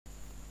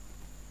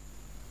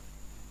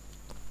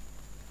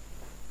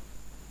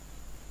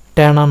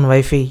Turn on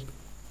Wi-Fi.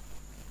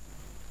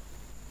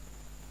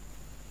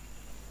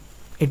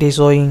 It is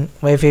showing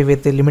Wi-Fi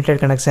with limited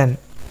connection.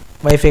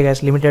 Wi-Fi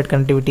has limited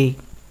connectivity.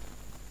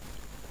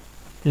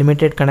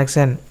 Limited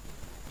connection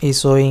is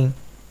showing.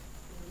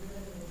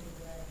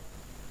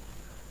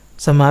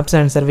 Some apps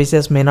and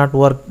services may not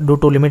work due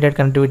to limited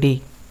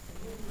connectivity.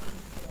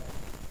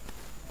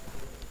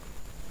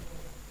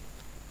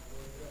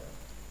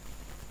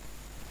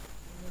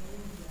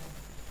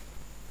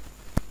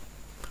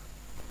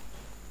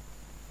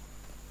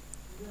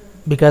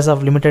 Because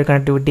of limited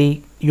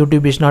connectivity,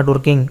 YouTube is not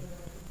working.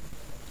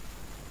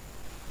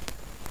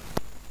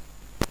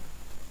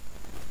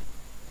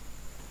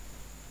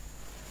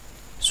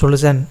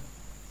 Solution: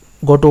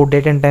 go to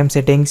date and time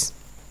settings.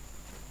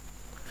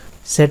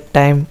 Set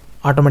time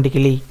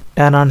automatically.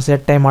 Turn on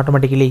set time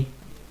automatically.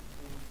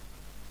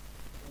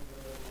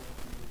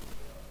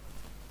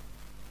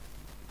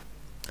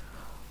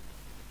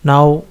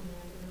 Now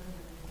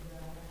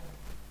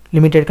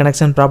limited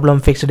connection problem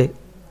fixed.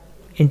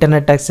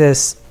 Internet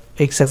access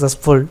is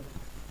successful.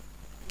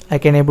 I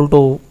can able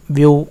to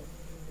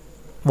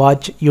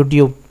watch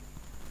YouTube.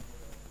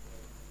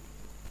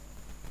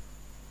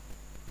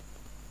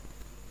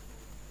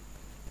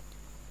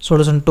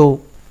 Solution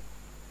 2: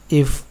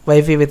 if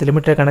Wi-Fi with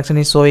limited connection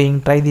is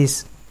showing, try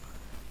this.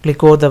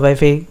 Click over the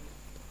Wi-Fi.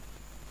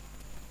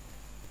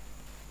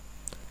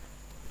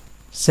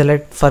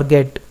 Select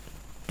forget.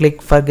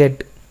 Click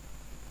forget.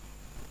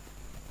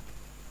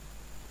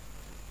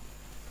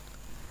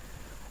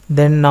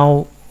 Then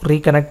now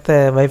reconnect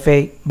the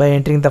Wi-Fi by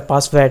entering the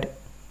password.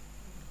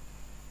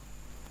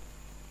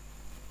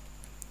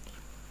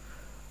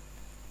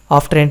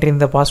 After entering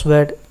the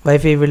password,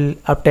 Wi-Fi will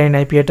obtain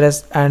IP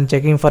address and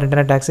checking for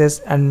internet access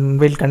and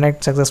will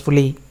connect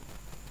successfully.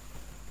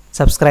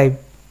 Subscribe.